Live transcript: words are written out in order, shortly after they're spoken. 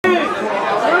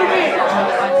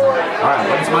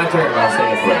my turn. I'll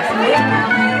sing it first.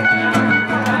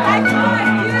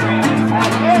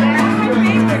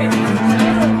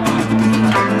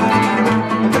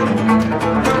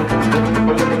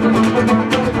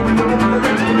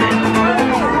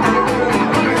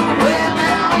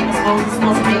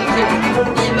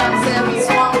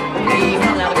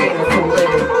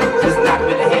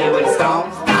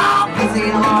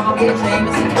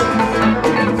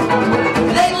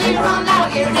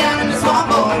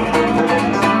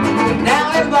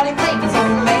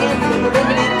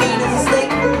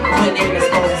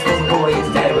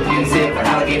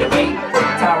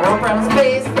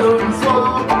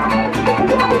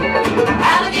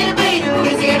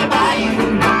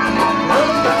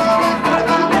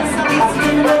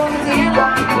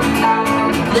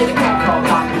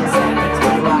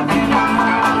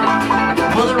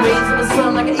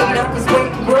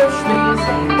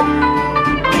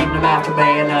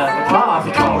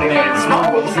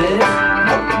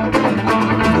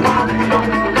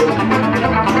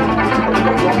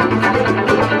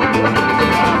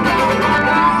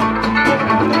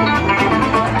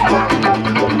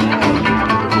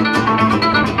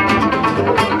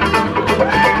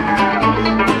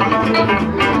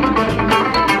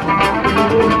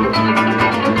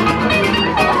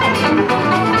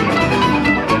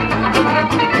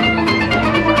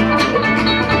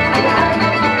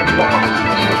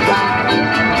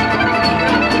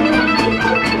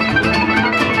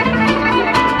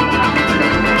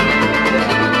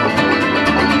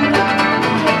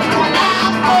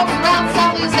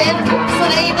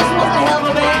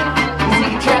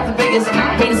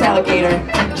 Alligator,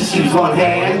 just use one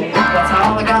hand. That's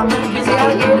how I got money, cause the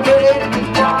alligator did it.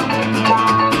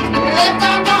 Left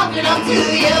arm walking up to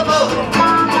your boat.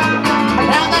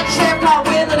 Now that sheriff caught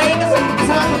with an angus,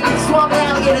 son, the swamp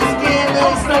alligator skin.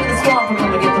 Then he stuck in the swamp and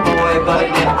gonna get the boy, but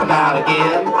he never come out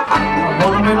again. I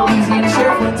wonder where the Louisiana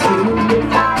sheriff went to.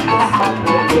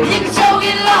 You can sure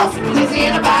get lost in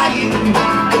Louisiana Bayou.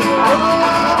 Oh,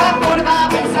 about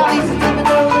 45 minutes on east of the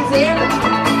Louisiana.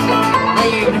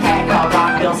 They're gonna pack off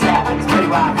Rockville sap, it's pretty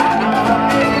wild.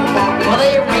 Well,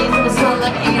 they're raising the sun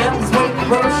like eat up his weight for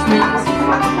groceries.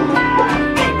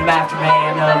 Named him after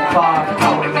man of the park,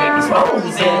 called him Amos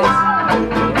Moses.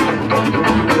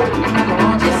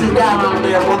 Just sit down on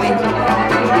there, woman.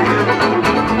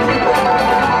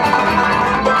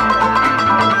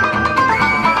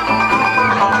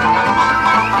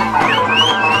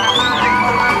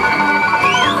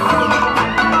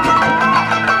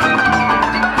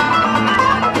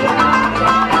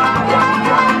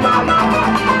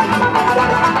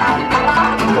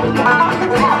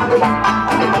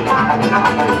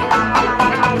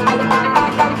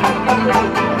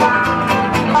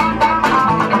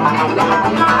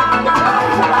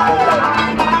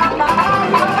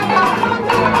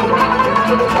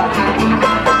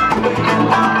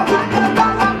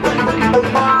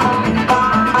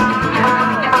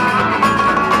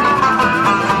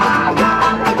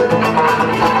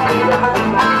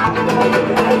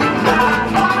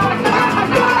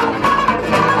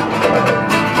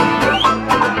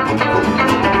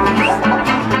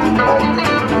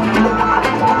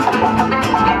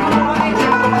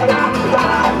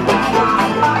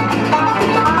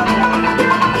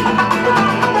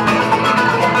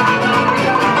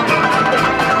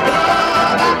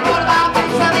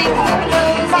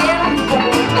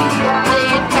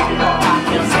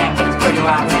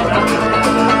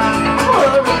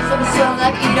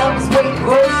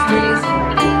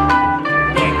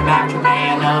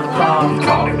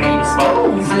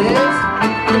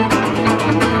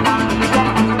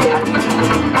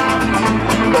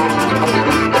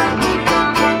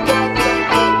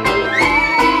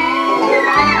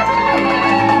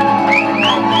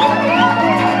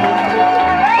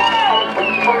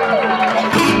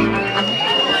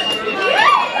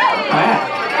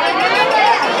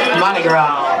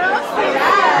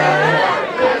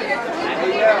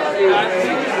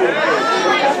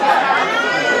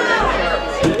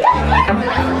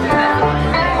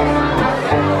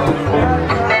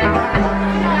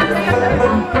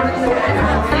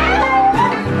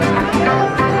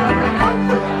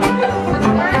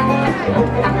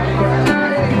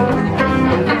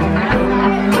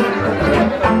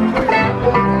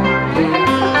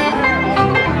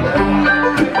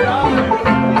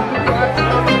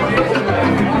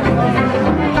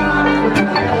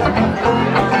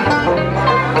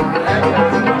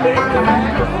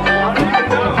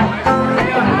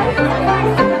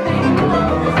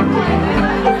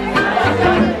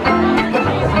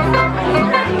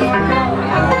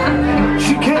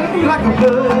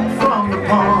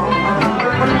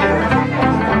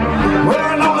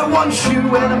 one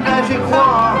shoe and a magic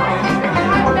wand.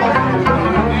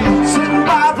 Sitting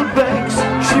by the banks,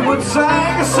 she would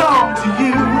sing a song to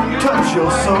you, touch your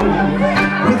soul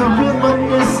with a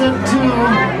reminiscent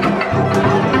tune.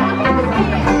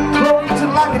 Clothed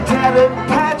like a tattered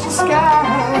patch of sky,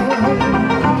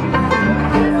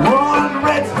 one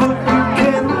red foot you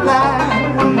can lie.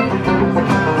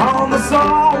 On the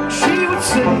song she would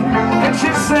sing, and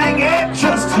she'd sing it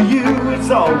just to you.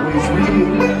 It's always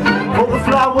real for the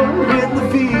flower in the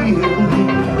field.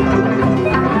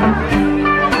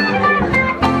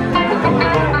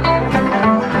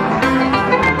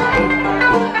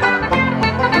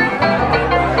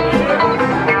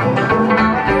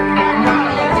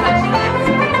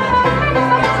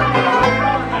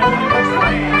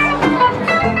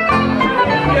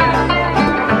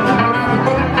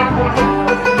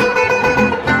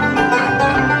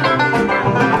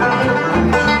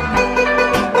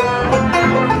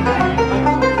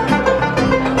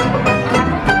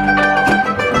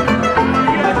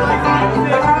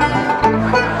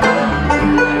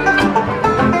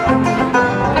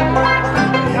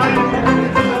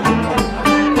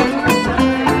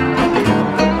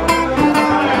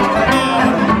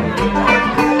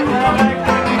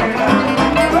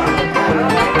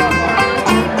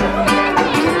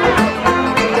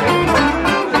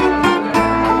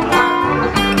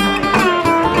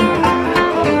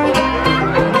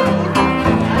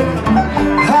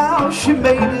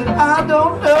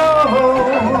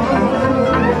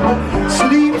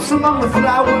 Among the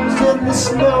flowers in the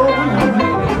snow.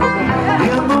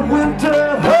 In the winter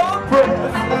her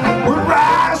breath would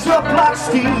rise up like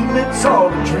steam. It's all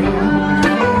a dream,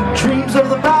 dreams of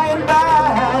the by and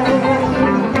by.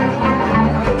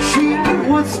 She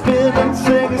would spin and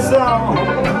sing a song.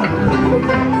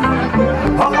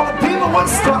 All the people would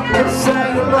stop and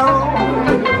sing along.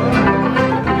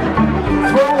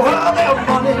 Throw her their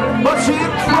money, but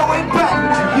she'd throw it back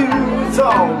to you. It's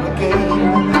all a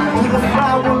game to the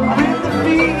flower in the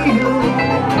field.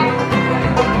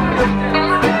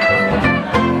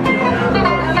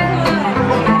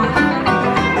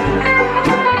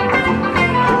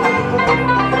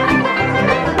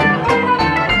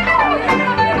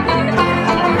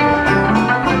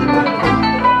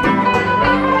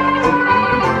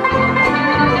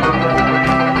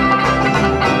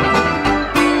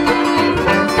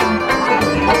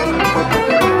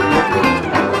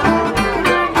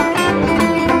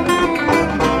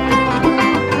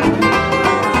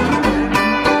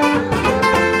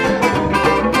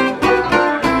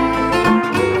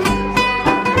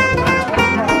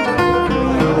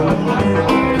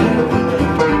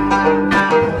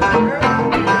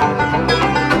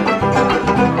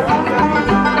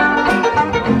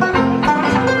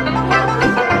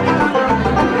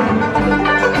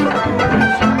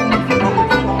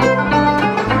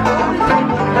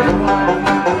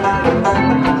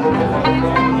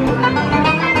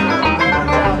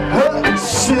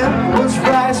 Was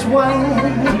rice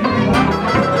wine,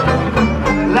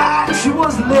 like she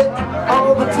was lit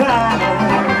all the time.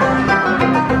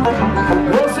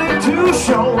 Was it too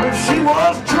short if she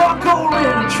was drunk or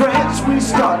in a trance? We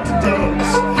start to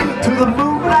dance to the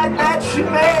moonlight that she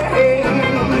made.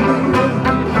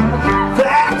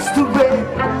 That's the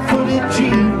red-footed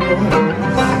genius.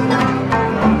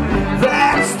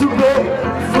 That's the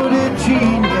red-footed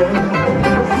genius.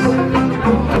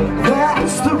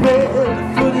 That's the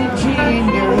red-footed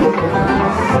genius.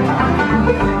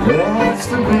 That's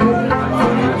the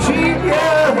red-footed genius.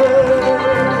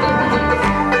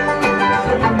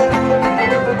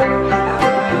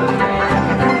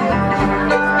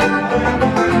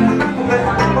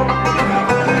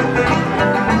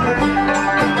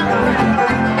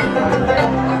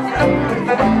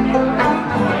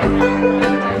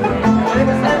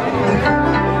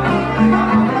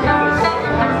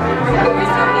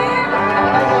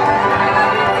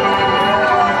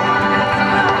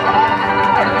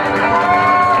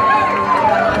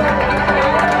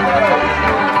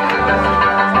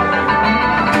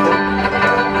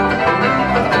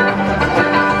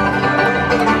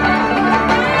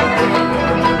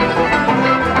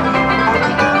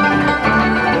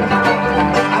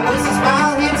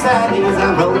 As I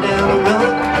roll down the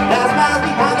road, now smiles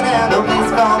be coming down, no place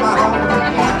to call my home.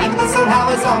 Even this old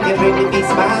highway song can bring me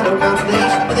peace of mind, no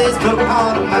consolation for this broken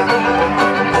heart of mine.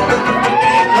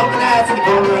 Dreaming of lonely nights in the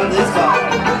corner of this bar,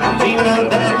 dreaming of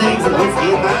better things than whiskey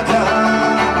in my jar.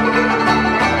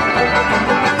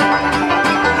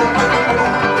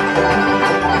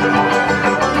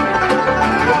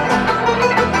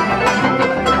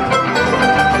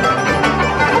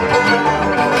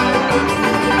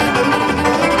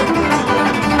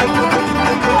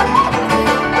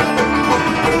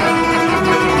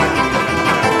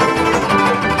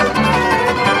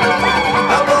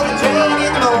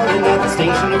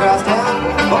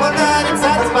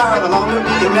 longer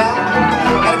be around.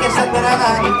 Gotta catch that that I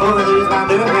like before I lose my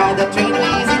nerve. Ride that train to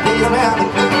easy days around the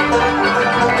corner.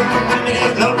 2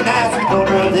 minutes lonely nights in the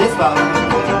corner of this bar,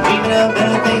 dreaming of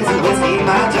better things than whiskey in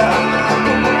my jar.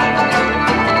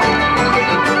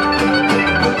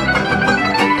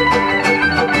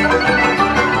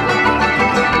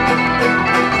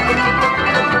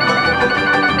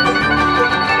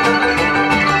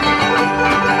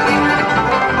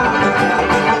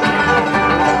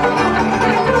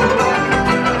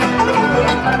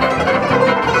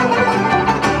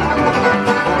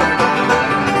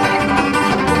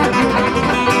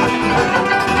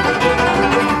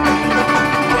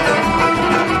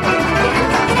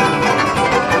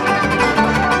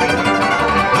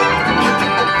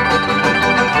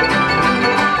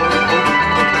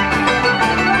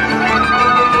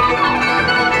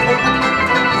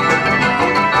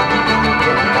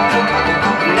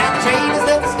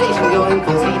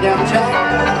 Down the track,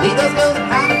 leave those goes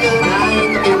behind me, go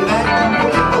lying in the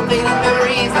back. Old faded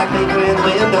memories like paper in the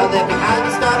wind, all left behind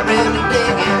me, start a brand new day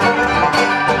again.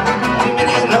 2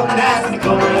 minutes lonely nights in the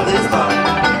corner of this bar,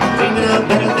 dreaming of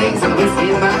better things than whiskey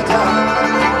in my jar.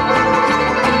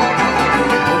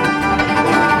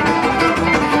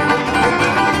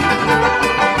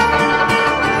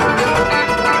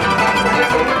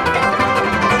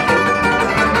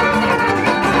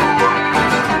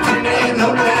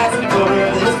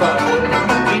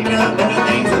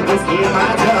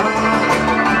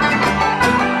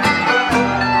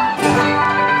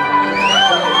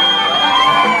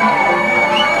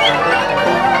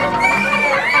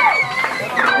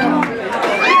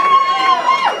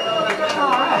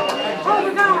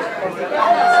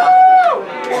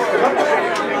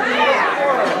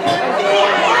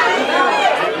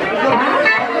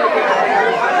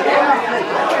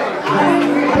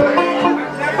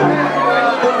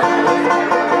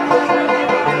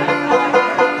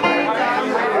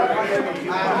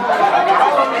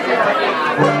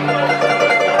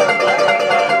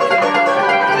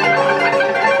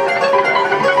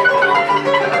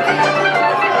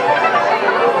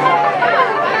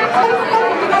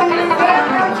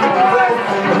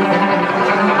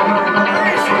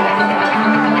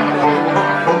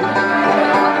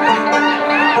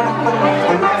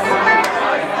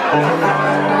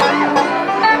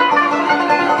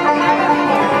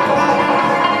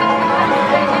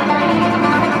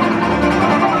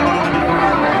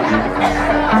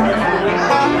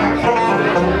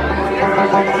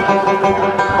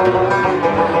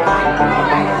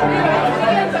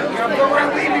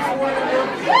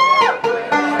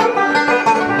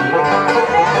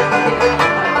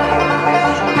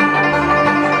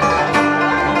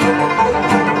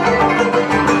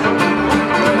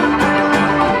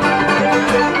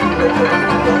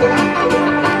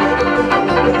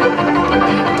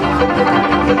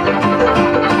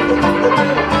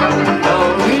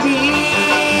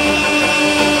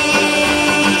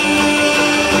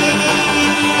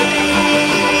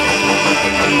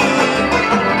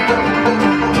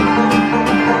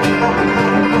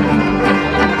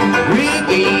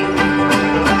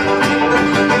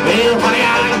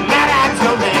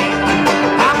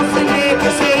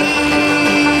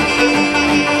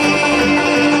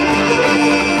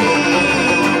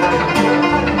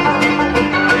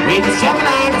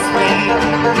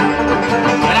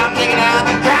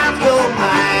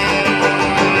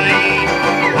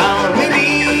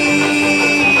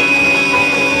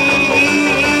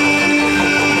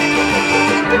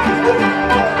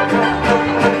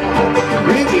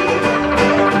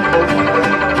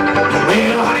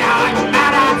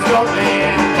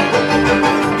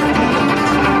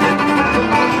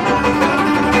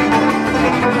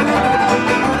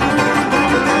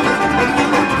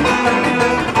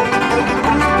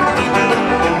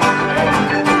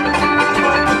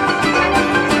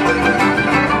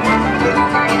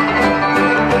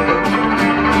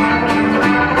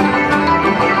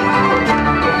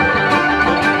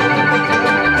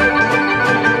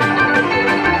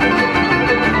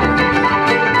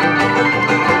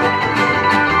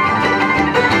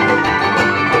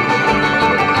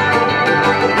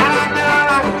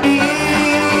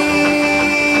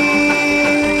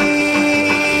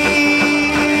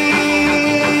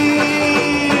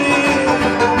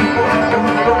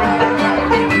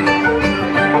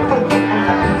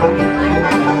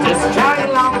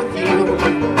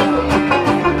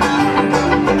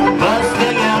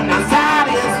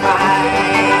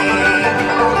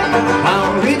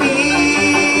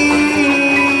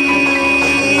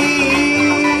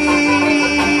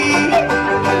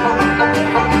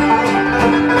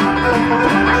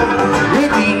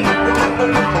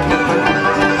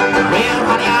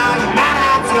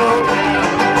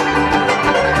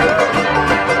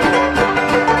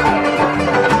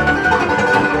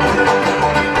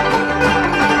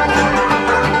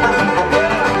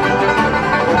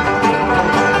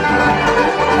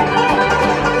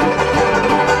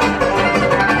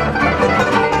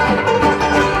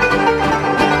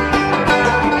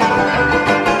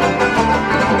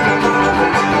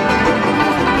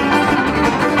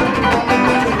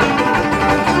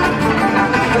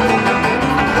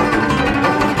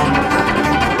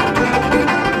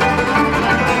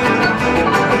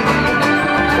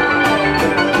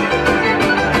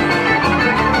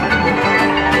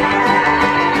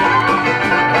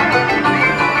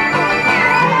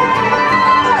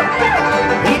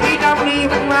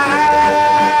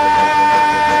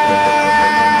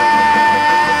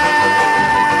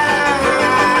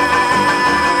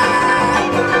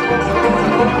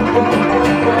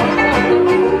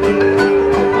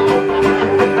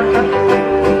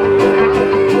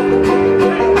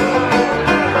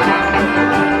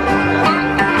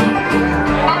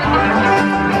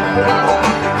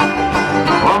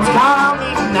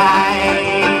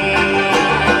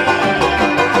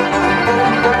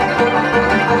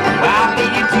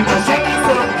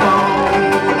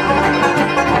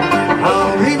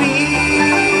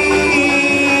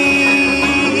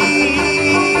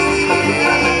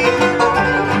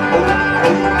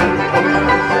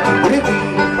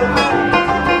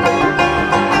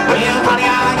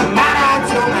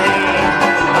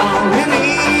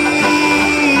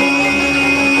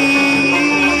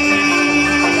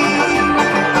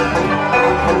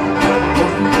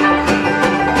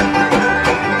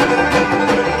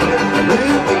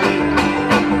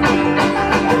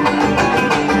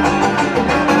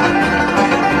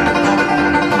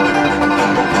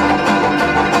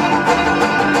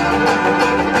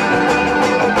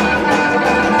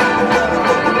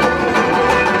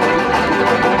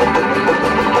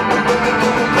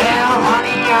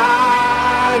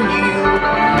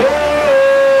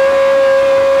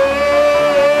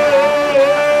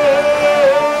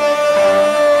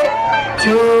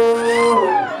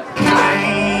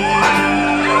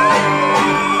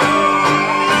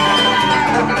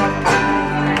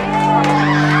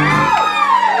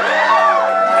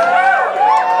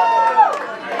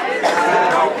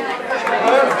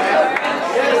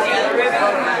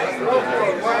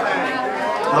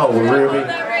 Oh, Ruby.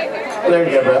 There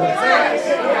you go, brother.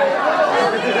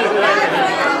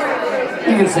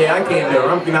 You can see I came to a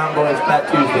Rumpke Mountain Boys Fat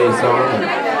Tuesday song, and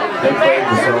they played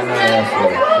the song I asked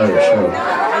for their show.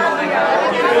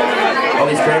 All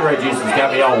these cranberry juices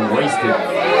got me all wasted.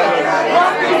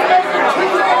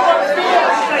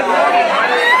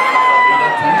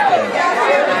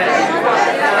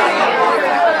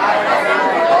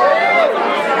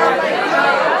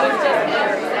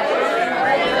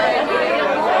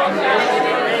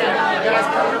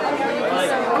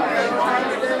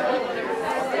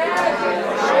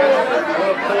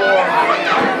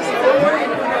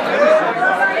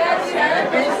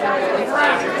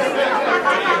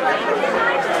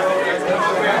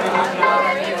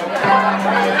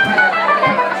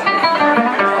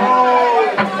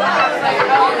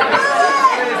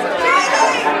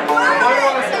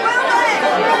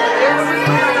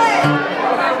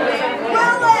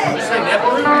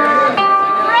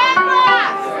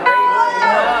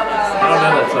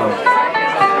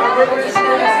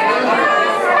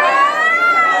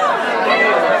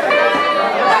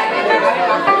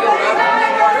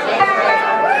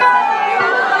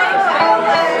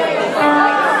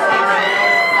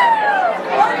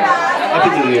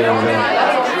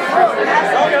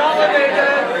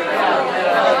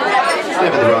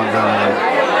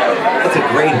 It's a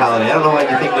great holiday. I don't know why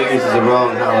you think New Year's is a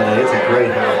wrong holiday. It's a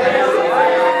great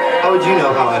holiday. How would you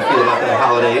know how I feel about that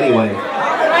holiday anyway?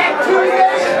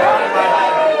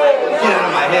 Get out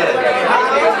of my head.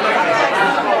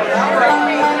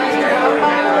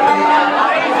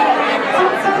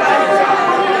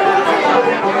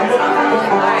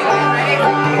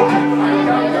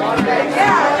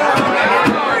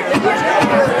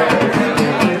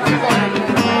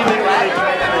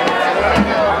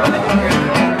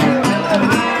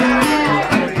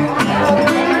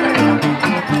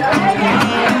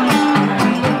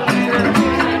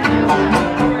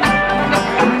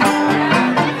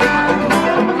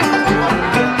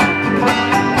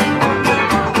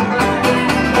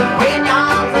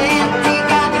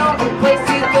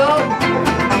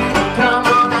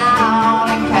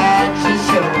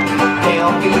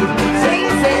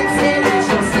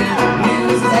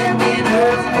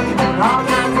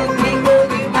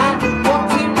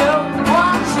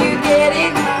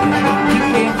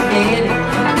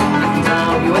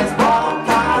 US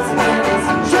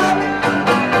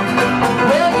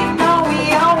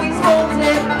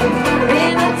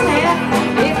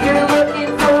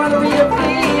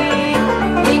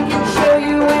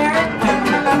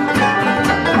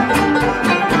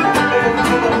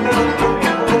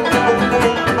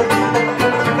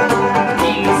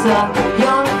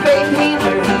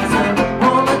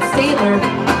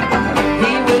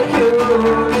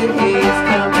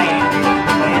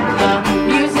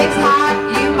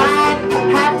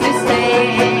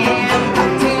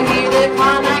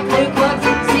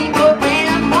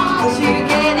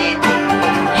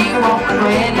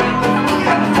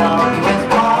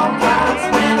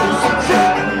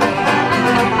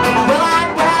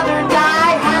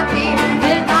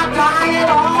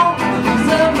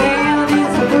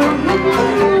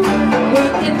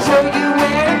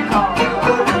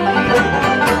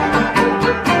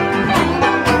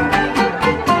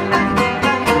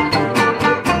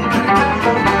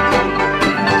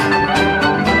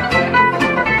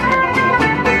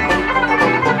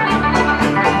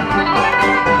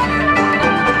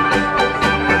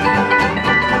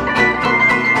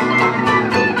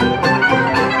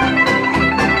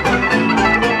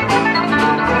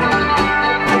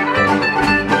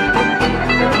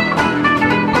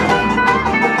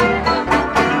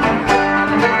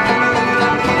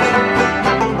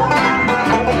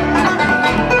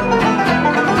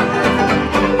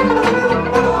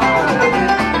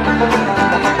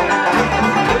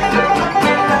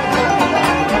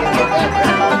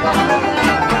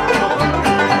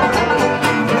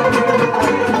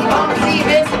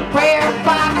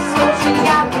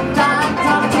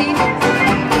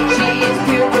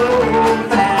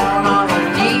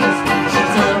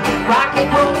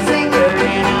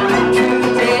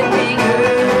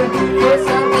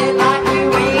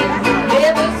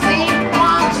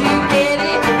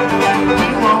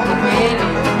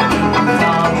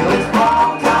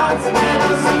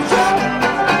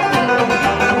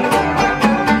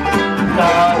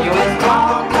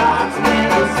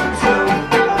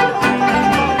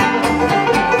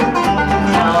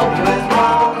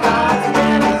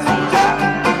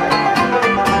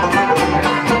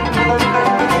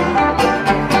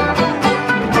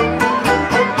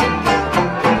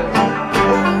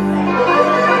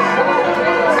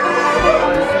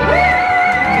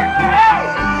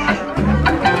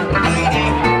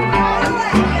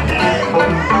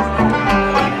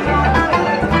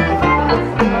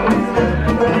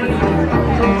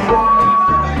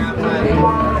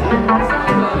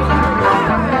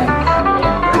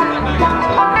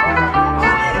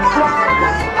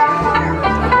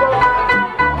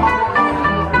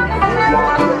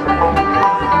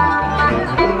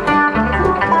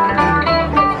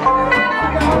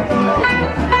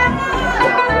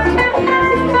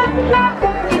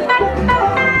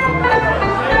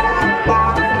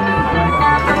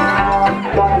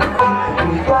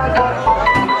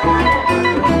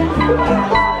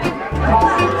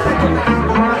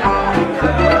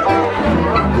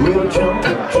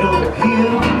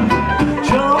here.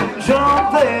 Jump,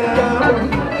 jump there.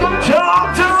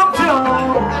 Jump, jump,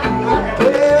 jump.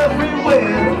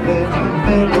 Everywhere that you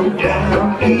mellow down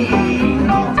easy.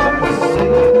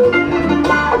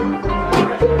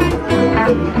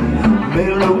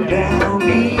 Mellow down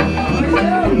easy.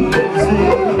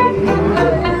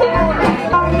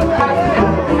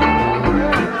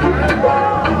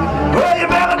 Well, you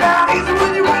mellow down easy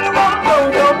when you really want to blow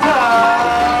your top.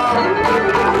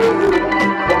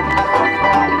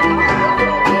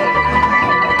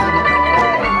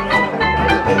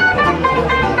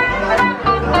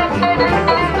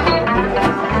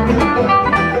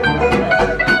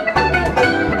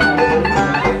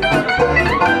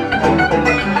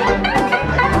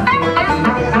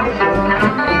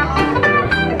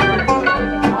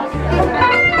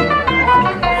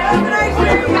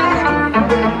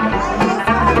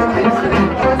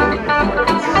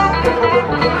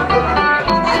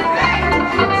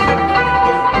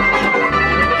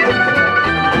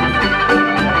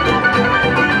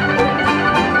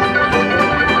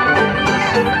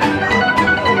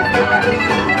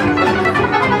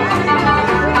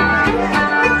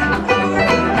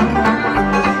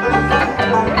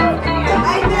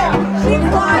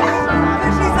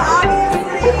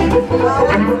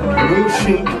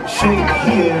 Shake, shake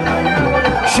here,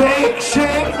 shake,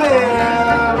 shake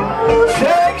there,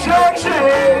 shake, shake,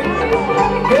 shake,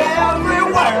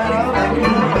 everywhere that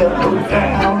you mellow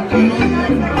down easy.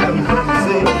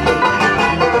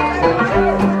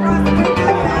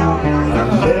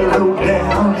 Mellow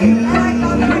down easy.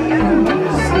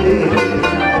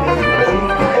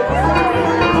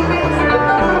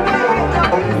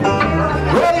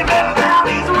 Well, you mellow down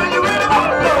easy when you really want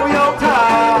to blow your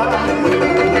top.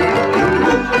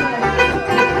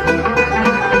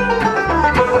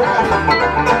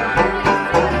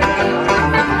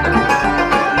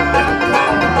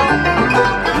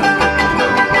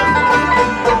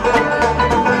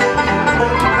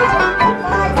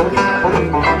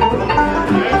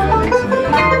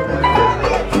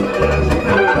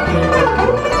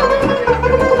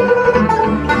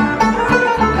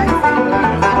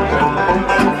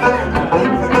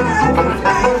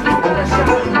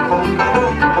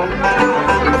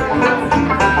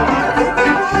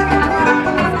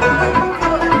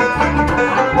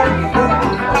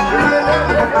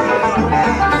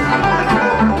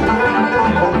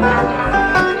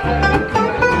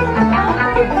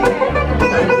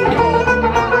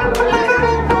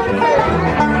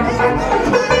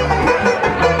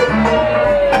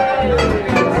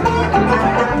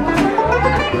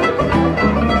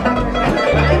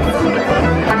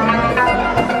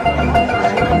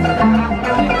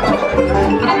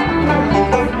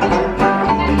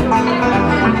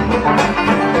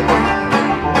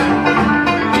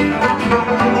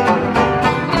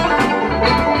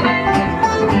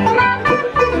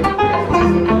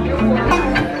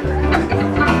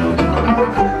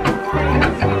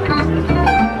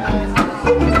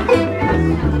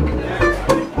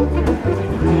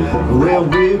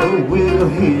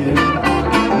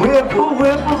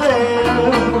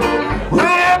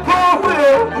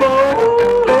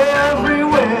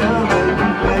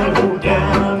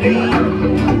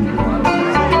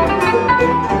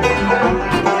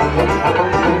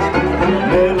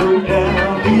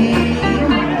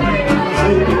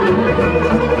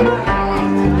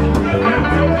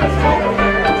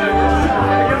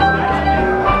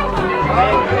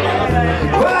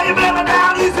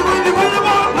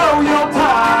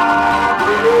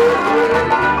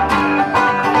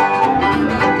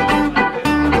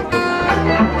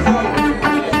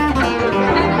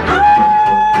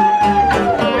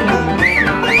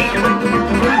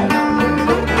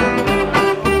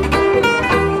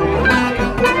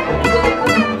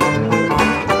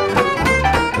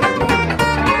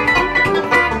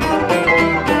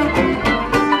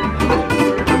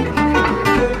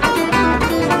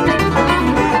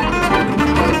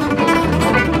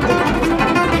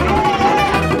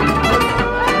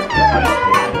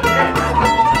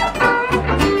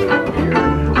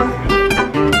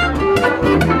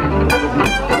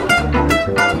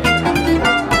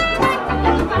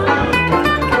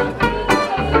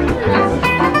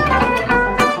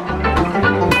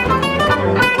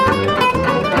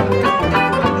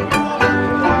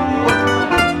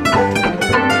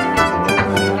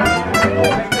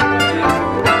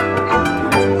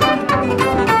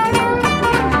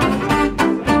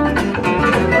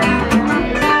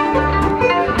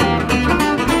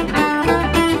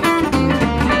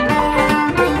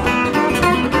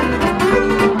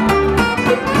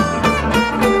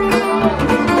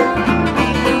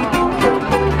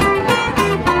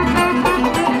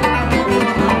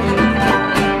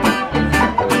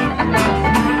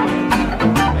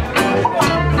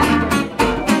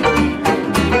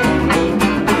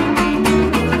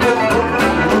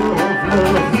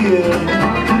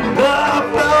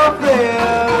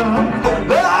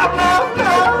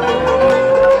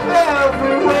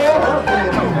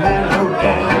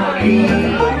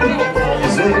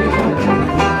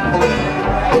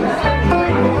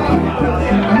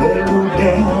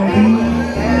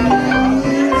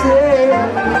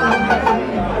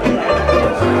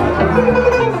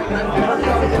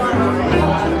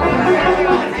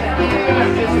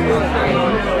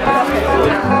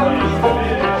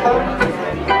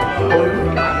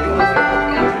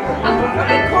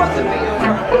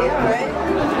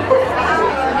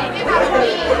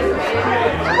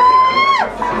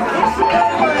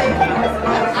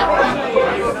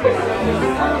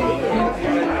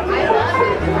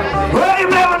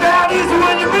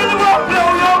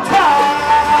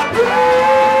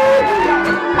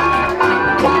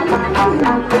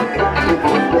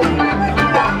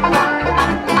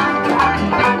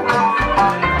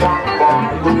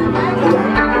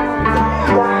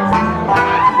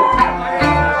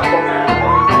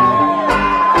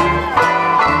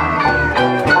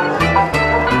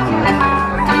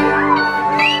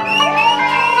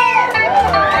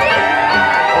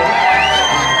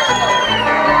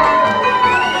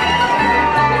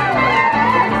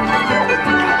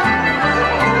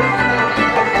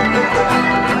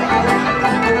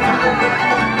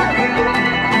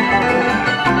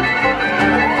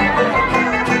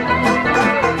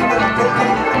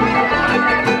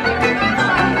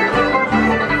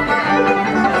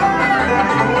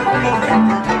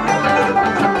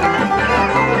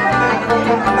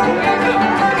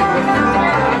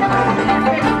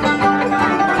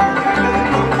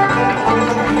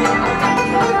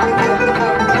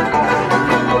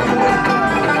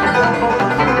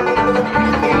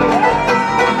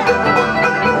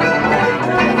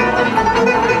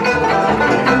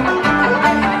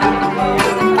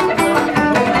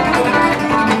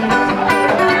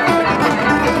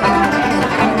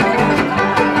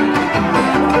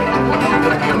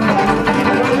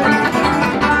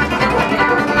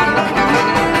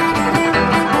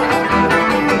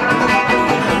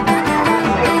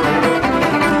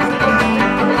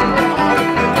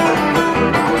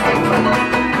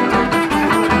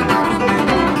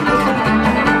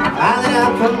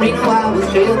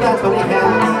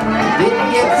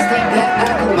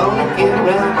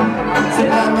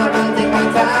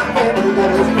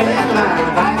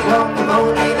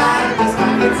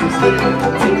 get some sleep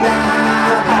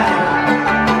tonight.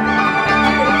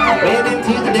 Ran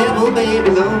into the devil, baby,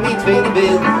 low meets pay the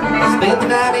bill. Spent the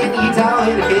night in Utah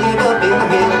in a cave up in the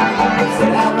hill.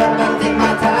 Said I'd rather take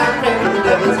my time, friend with the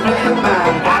devil's friend of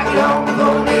mine. I get home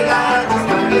before daylight, just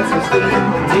gonna get some sleep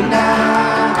tonight.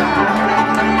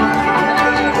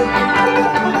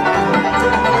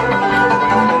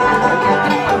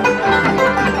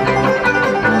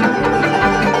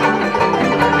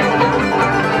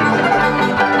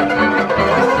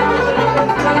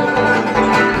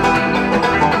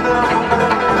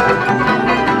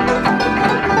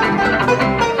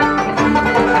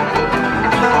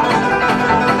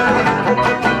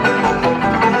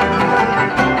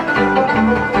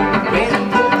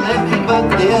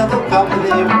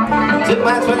 Took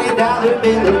my $20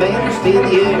 bill and vanished in the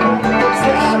air.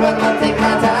 Said I'd rather take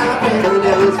my time, friend of the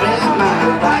devil's friend of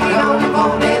mine. If I get home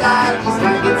before daylight, just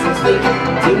might get some sleep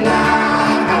tonight.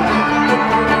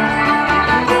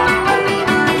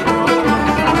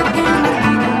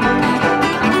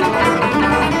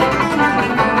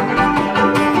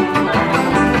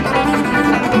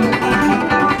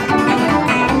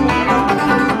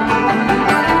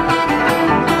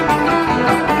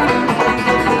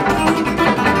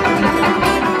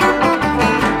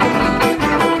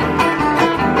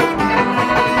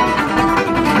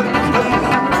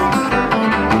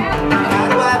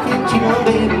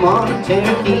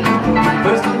 Cherokee.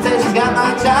 First one says she's got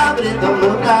my child, but it don't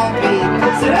look like me.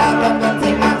 Said I'd rather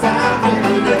take my time, friend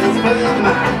of the devil's friend of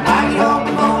mine. I get home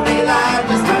before daylight,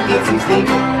 just might get some sleep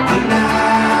tonight.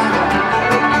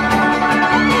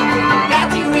 Got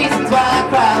two reasons why I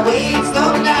cry, wait,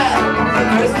 slow down. The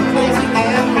first one plays with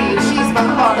Henry, she's my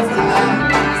hardest to lie.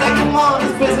 Second one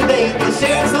is prison bait, the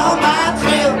sheriff's on my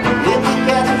trail. If he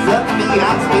catches up to me,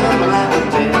 I'll spend my life in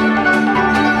jail.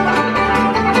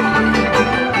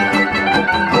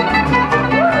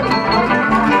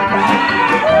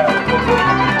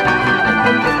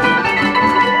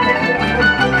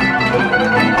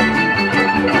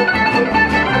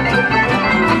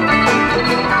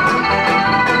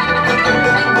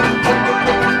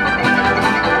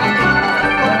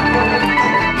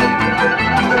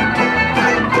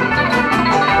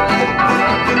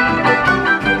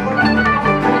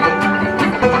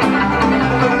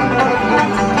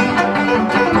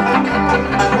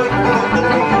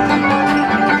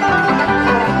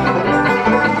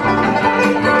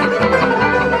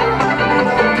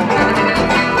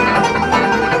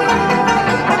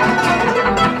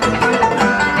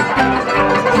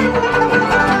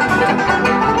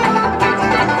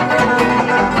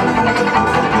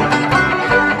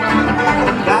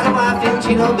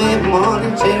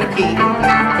 Cherokee.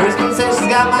 First one says she's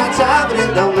got my child, but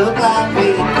it don't look like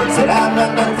me. Said I'd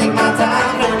rather take my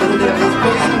time, friend with the devil's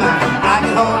friend of mine. I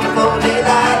get home before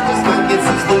daylight, just might get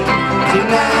some sleep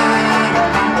tonight.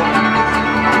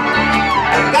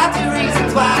 Got two reasons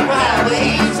why I cry,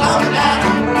 wait, slow down.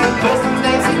 First one's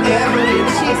Nancy Demery,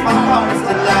 she's my hardest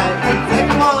to lie.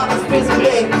 Second one is prison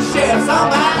bait, the sheriff's on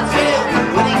my trail.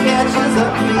 When he catches up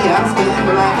to me, I'll spend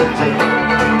my life in jail.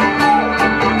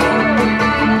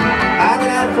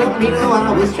 From Reno,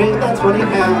 I was straight about 20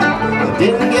 pounds. I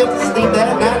didn't get to sleep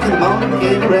that night till the morning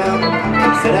came around.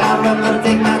 Said I'd rather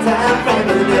take my time, friend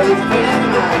of the devil's friend of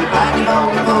mine. If I get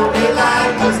home before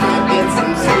daylight, just might get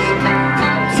some sleep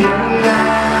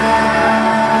tonight.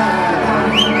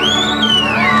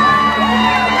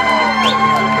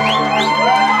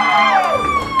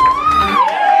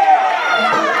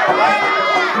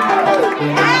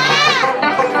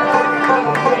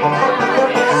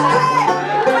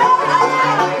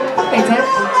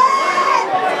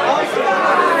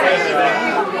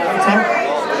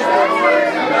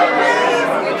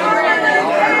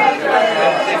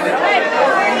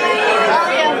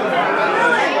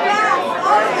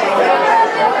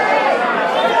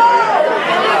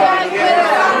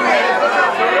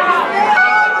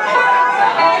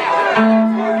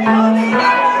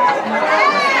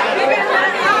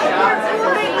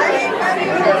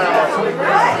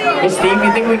 Hey Steve,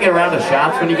 you think we can get a round of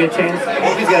shots when you get a chance?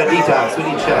 Well, he's got a detox, we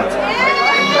need shots.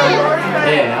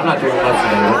 Yeah, I'm not drinking much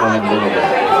today, we're going a little bit.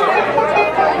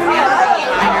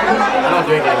 I don't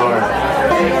drink anymore.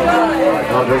 I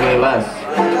don't drink any less.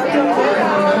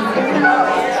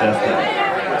 Just that.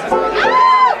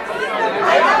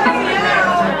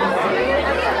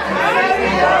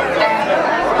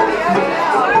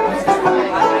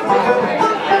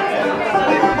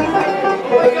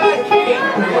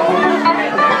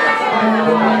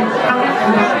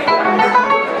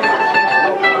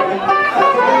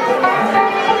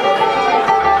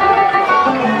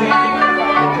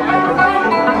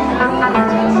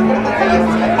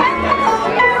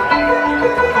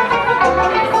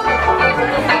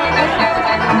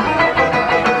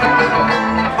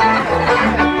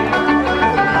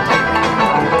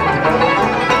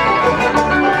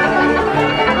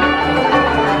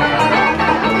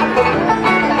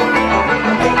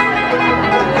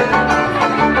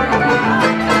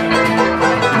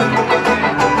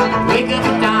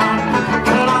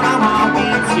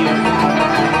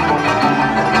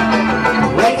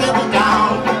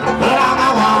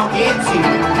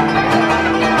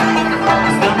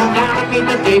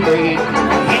 daybreak.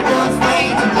 Candles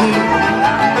fade to blue.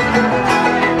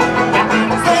 Got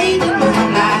them fade to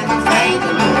moonlight, fade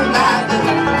to moonlight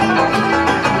blue.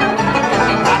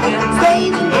 Got them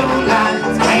fade to moonlight,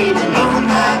 fade to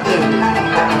moonlight blue.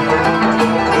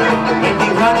 When we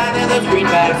run out of those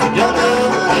greenbacks, we don't know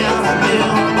what else to do.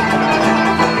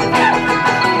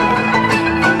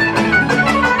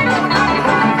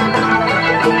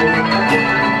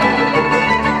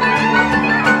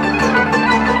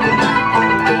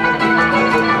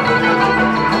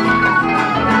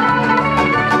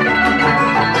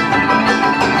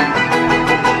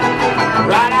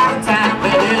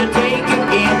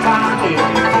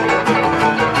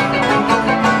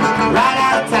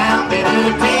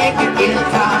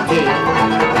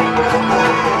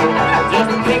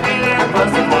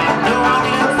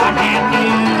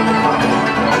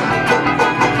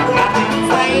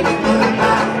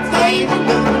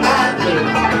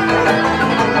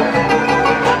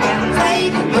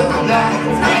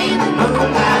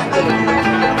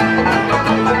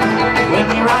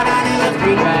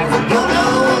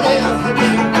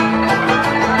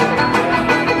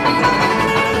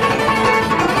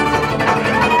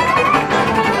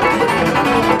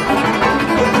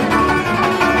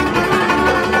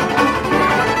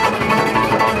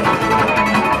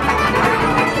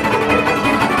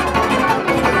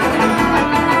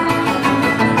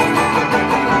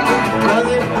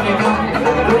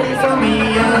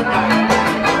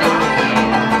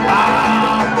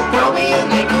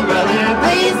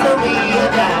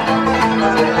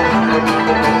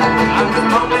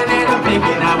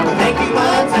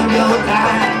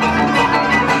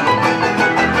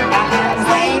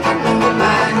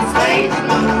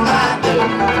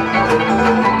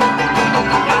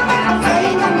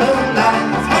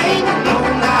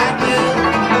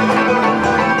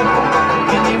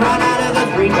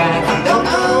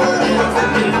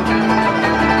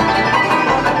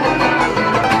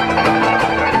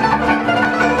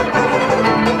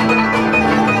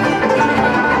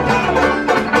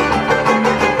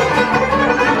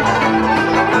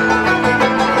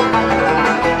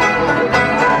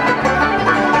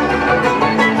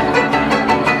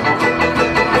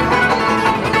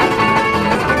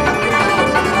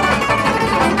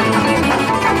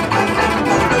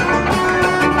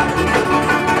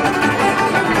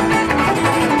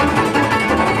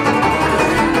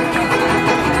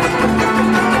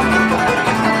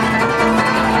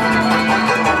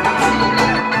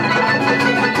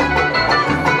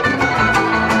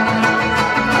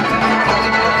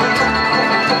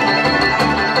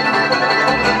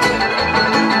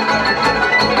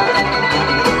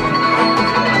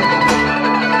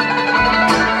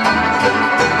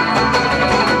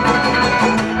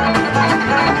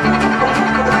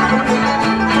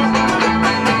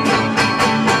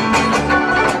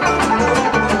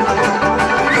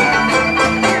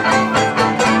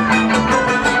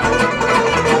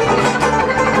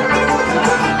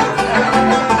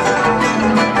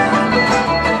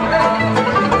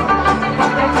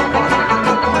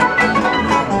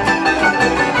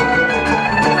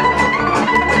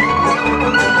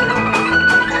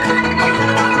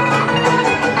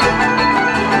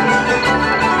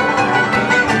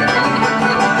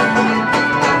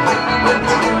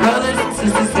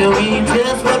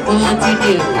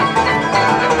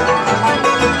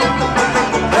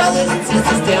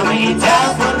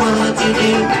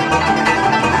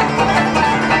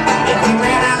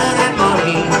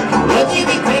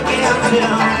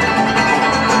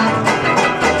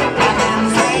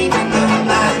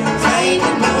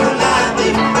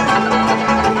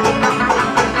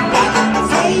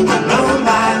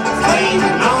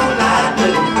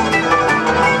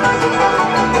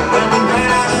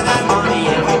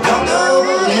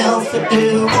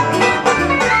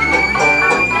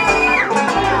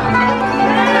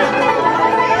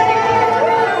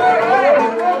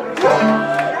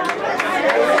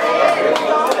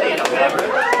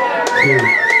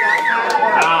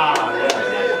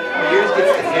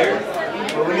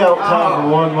 Time for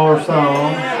one more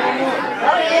song.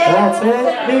 That's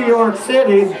it. New York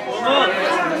City. New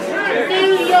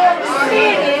York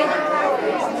City.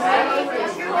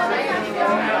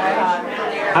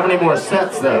 How many more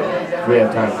sets, though, do we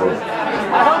have time for? I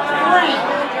hope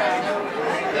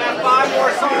 3. 5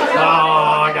 more songs.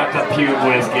 Oh, I got the pube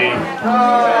whiskey.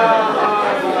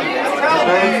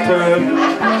 Thanks, Ted.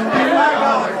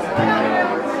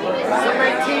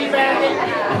 Somebody teabagging.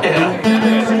 Yeah.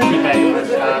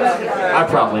 I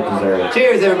probably deserve it.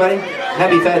 Cheers, everybody.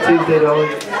 Happy Fat Tuesday to all of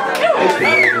you. Thanks for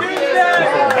joining us.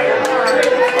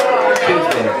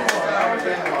 Tuesday.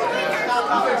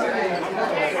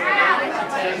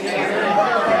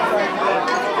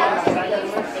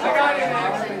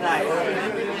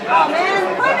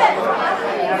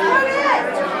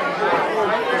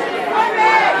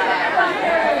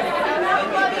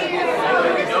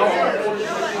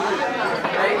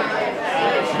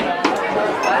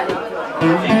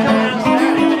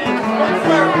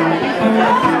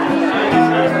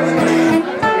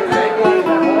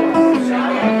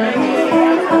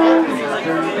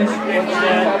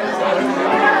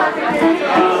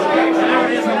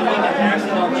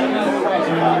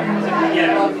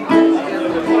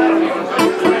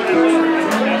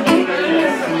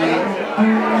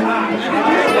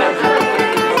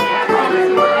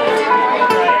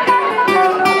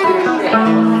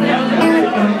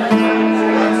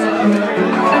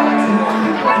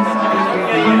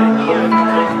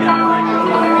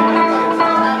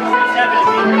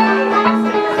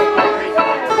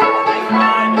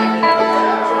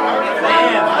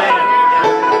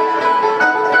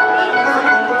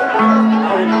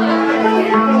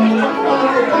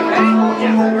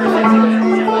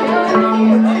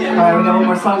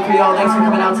 Song for y'all. Thanks for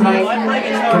coming out tonight.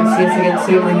 Come see us again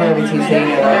soon. We're here every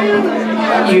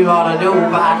Tuesday. You ought to know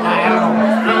by now.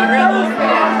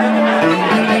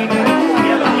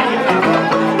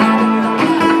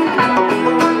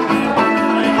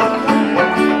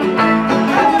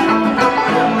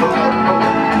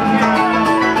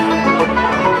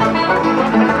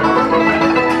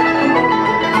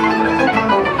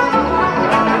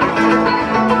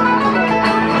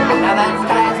 Now that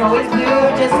sky is always blue,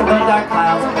 just above dark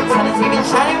clouds. The sun is even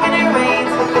shining when it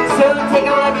rains. So take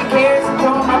all of your cares and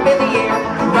throw them up in the air,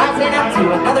 rising up to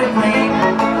another plane.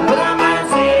 With our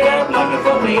minds set up, looking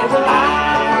for me as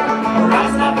alive,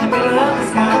 rising up in the middle of the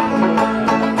sky.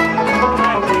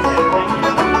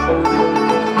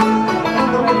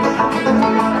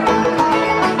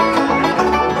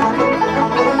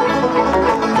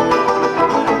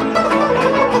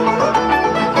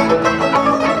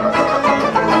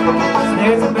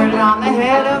 There's a burden on the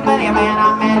head of many a man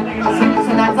I met.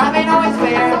 Sometimes life ain't always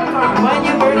fair. When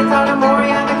your burden's on a more,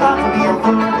 and the clouds will be your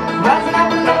food, rising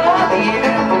up in the middle of the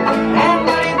air. And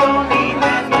money don't need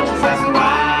as much as sex and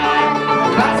wine,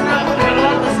 rising up in the middle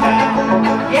of the sky.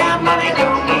 Yeah, money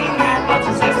don't need as much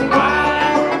as sex and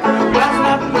wine, rising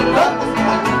up in the middle of the sky.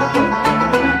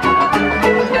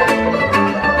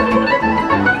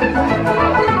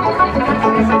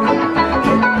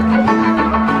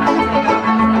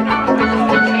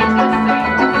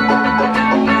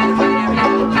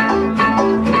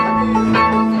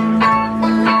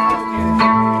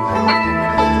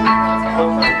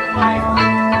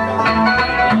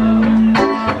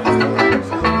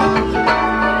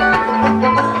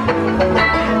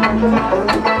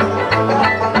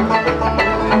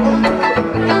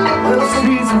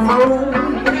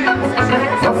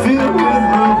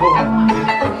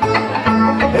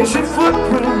 Ancient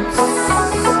footprints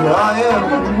are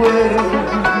everywhere,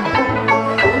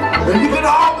 and you can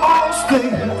almost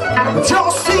think that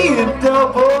you'll see it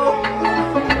double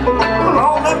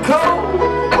on the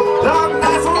cold, dark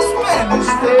nights on the Spanish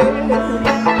Stairs.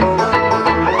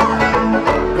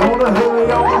 Gonna hurry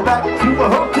on back to my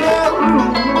hotel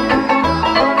room,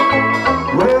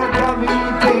 where I got me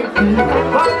painting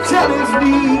my tennis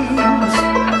knees.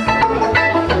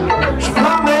 She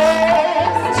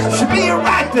promised she'd be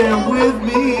right there with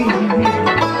me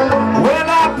when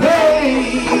I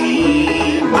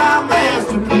pay my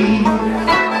masterpiece.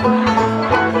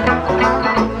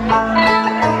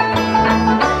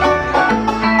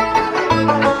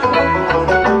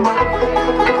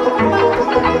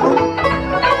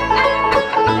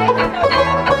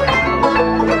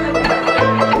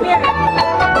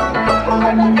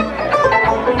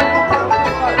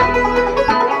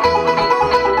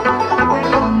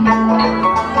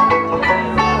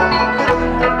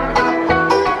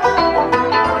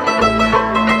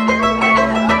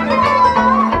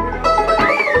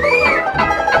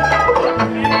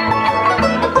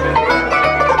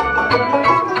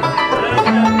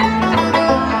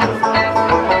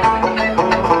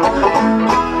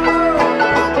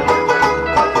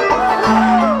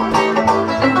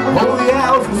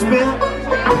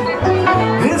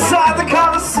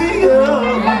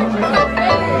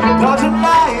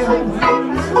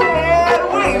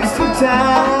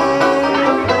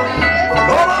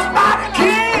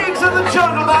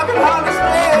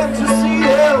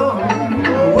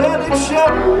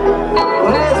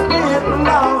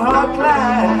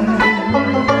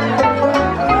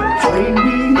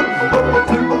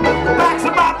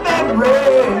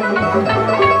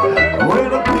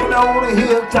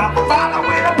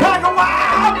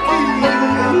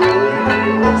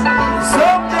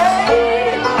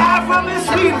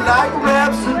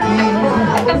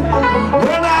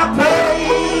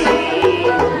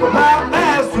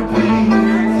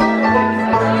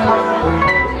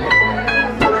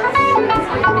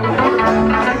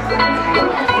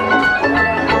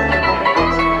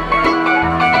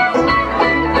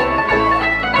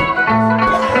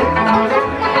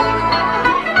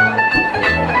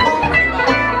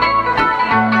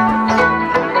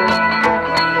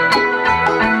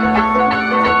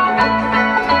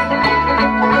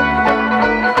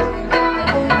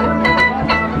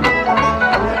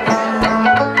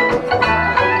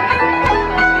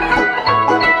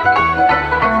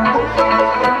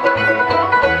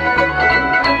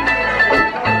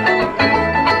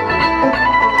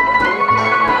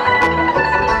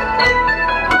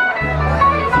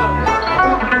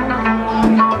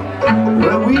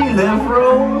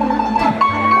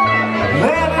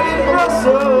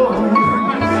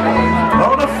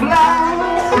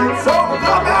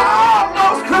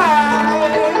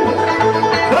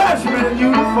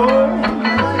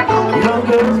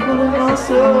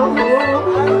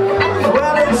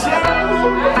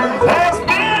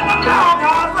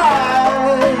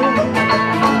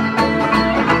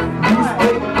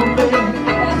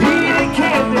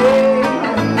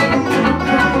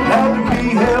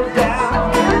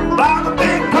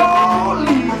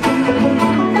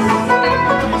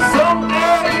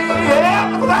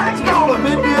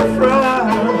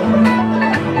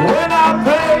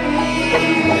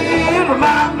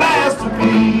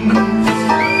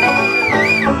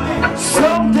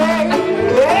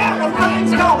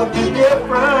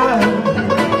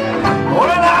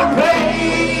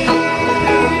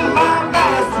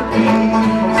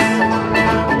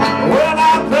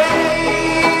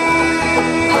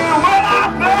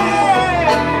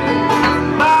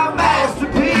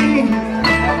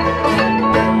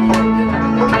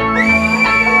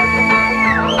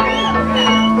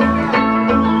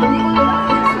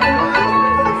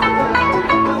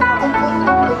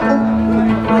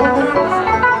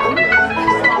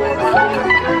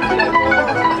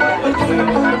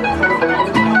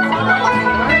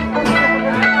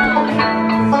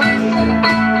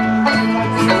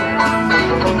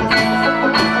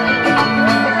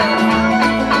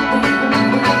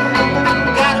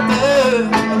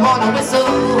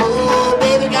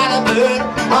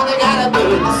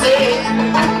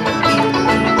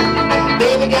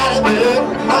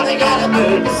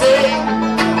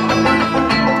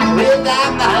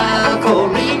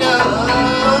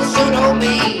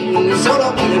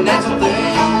 natural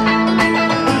thing.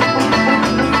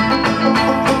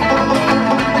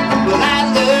 Well, I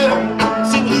learned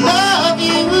to love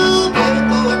you, baby,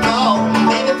 before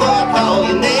I call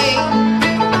your name.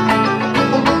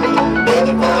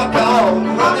 Baby, before I call,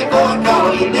 honey, before I call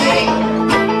your name.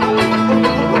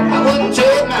 I wouldn't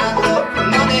trade my love for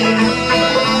money.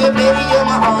 Baby, you're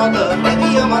my heart, love. Baby,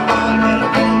 you're my heart,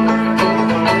 love.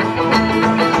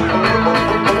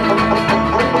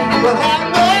 Well, have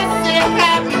mercy,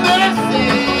 baby,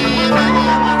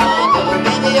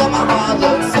 you're my heart,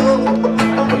 love, so.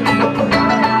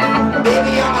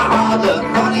 Baby, you're my heart, love,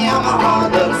 honey, you're my heart,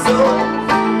 love, so.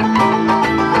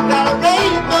 Got a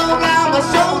rainbow around my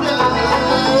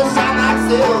shoulders, shine like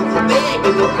silver, baby,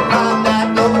 look around that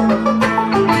door.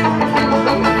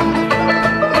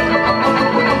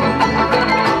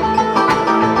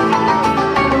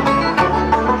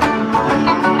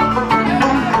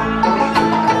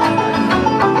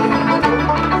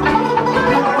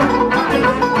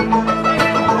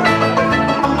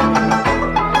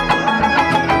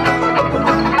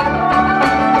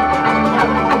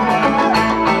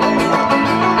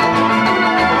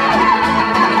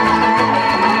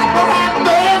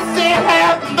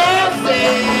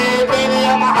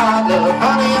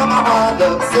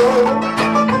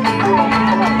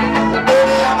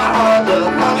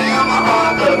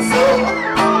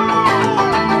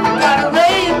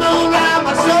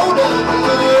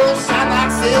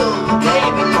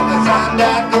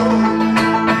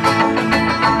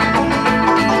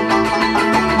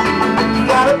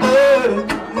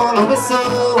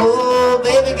 Whistle,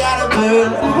 baby, got a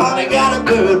bird, honey, got a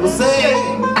bird, will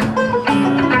sing.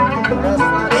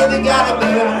 Baby, got a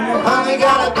bird, honey,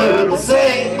 got a bird, will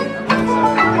sing.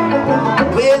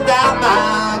 Without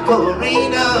my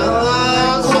Corina,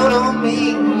 show don't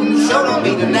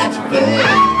mean the natural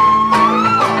thing.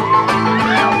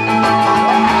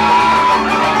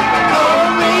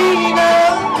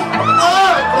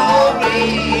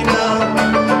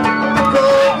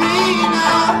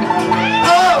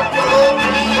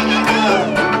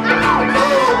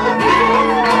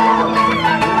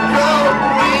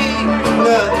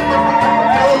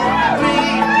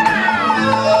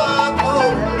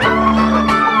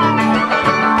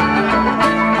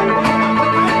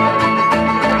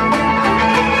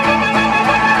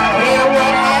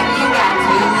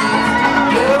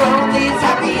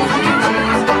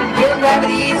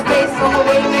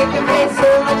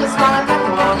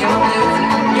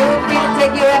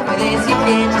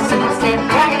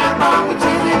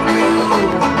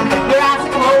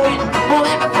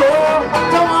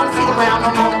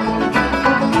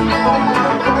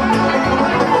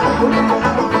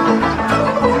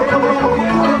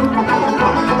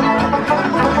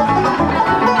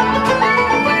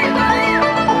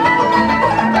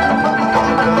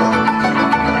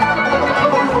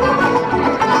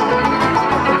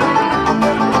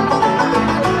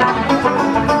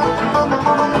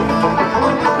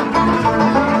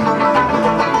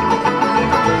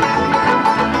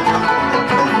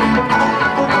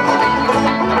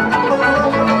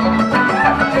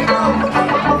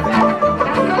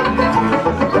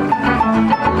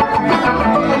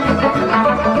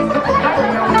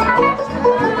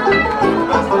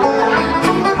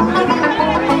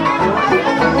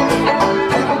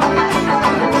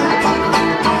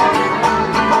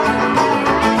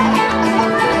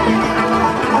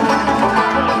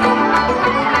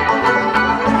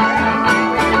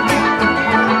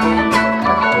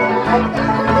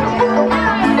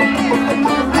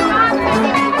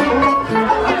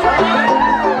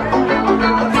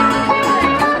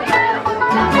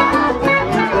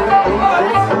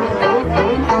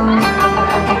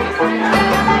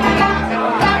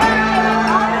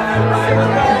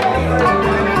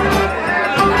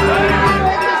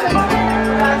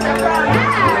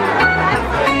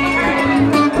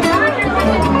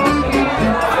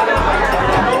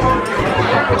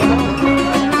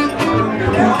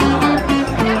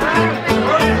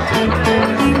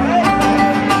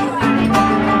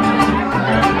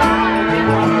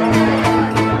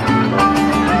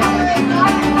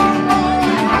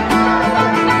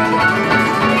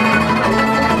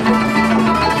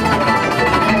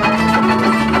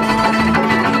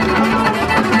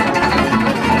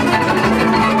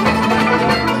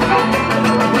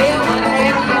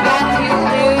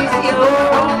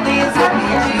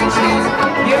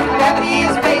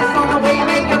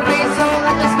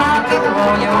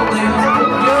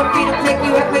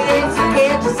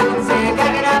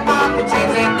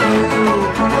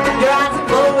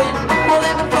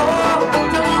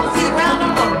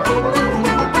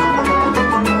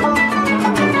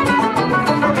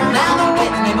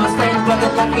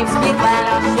 Well,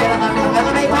 I'll share them,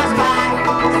 never make us cry.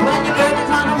 When you